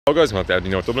Hello guys, I'm at the Audi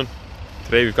North Dublin.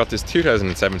 Today we've got this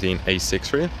 2017 A6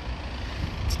 for you.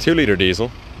 It's a 2-litre diesel,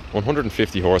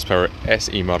 150 horsepower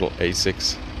SE model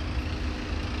A6.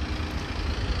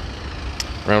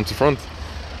 Around to front,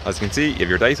 as you can see, you have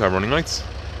your daytime running lights.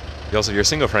 You also have your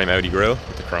single frame Audi grille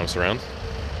with the chrome surround.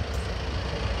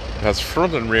 It has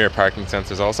front and rear parking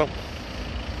sensors also.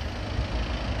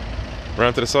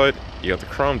 Around to the side, you got the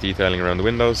chrome detailing around the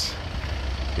windows.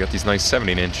 You got these nice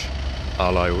 17-inch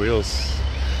alloy wheels.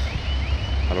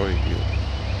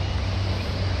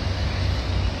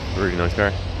 Really nice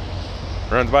car.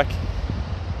 Around the back,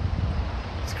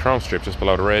 it's a chrome strip just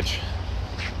below the reg.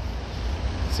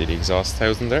 See the exhaust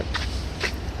housing there.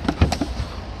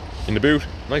 In the boot,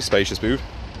 nice spacious boot.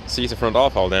 Seats at front all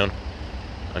fall down,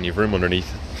 and you've room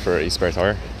underneath for a spare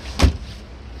tyre.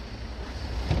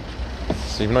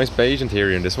 So you have a nice beige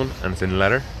interior in this one, and it's in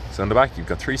leather. So on the back you've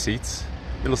got 3 seats.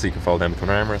 Middle seat can fold down to an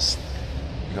armrest.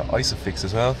 You've got ISOFIX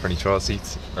as well for any child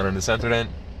seats, and in the centre then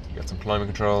you got some climate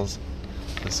controls,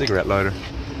 a cigarette lighter.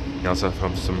 You also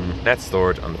have some net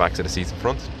storage on the backs of the seats in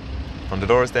front. On the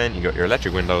doors then you got your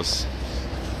electric windows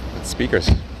with speakers.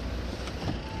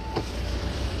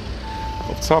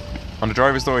 Up top on the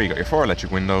driver's door you got your 4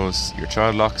 electric windows, your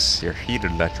child locks, your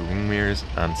heated electric wing mirrors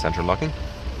and central locking.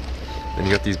 Then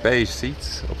you got these beige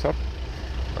seats up top,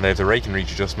 and they have the rake and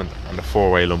reach adjustment and the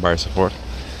 4-way lumbar support.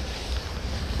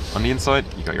 On the inside,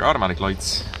 you got your automatic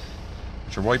lights,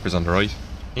 with your wipers on the right,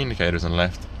 indicators on the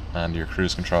left, and your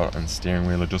cruise control and steering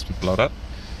wheel adjustment below that.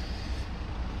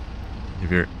 You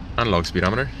have your analog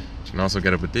speedometer. You can also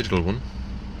get a digital one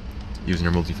using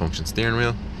your multifunction steering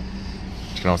wheel.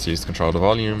 You can also use to control the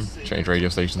volume, change radio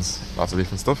stations, lots of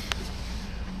different stuff.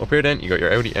 Up here then, you got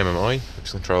your Audi MMI, which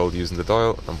is controlled using the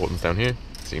dial and buttons down here.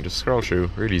 So you can just scroll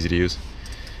through, really easy to use.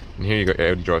 And here you got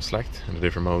your Audi Drive Select and the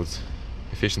different modes.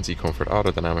 Efficiency, comfort, auto,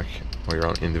 dynamic, or your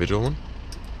own individual one.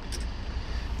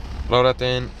 Below that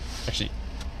then, actually,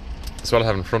 as well as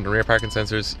having front and rear parking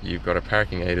sensors, you've got a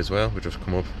parking aid as well, which will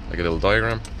come up like a little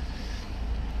diagram.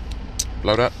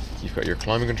 Below that, you've got your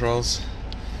climate controls,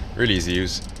 really easy to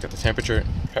use. You've got the temperature,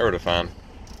 power of the fan,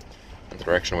 and the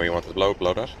direction where you want it to blow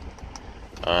below that.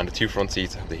 And the 2 front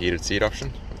seats have the heated seat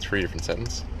option with 3 different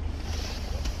settings.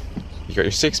 You've got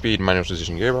your 6-speed manual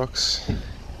transmission gearbox,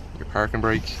 your parking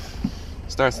brake,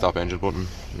 start stop engine button,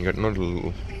 and you got another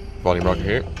little volume rocker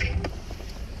here.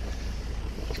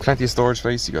 Plenty of storage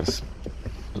space. You got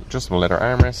adjustable leather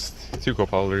armrest, 2 cup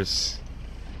holders,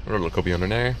 another little cubby under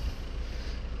there.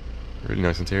 Really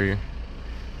nice interior.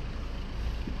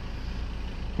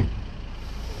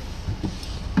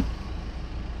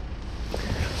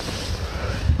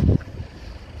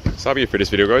 So that'll be it for this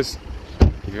video, guys.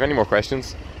 If you have any more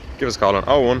questions, give us a call on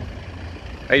 01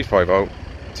 850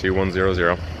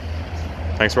 2100.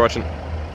 Thanks for watching.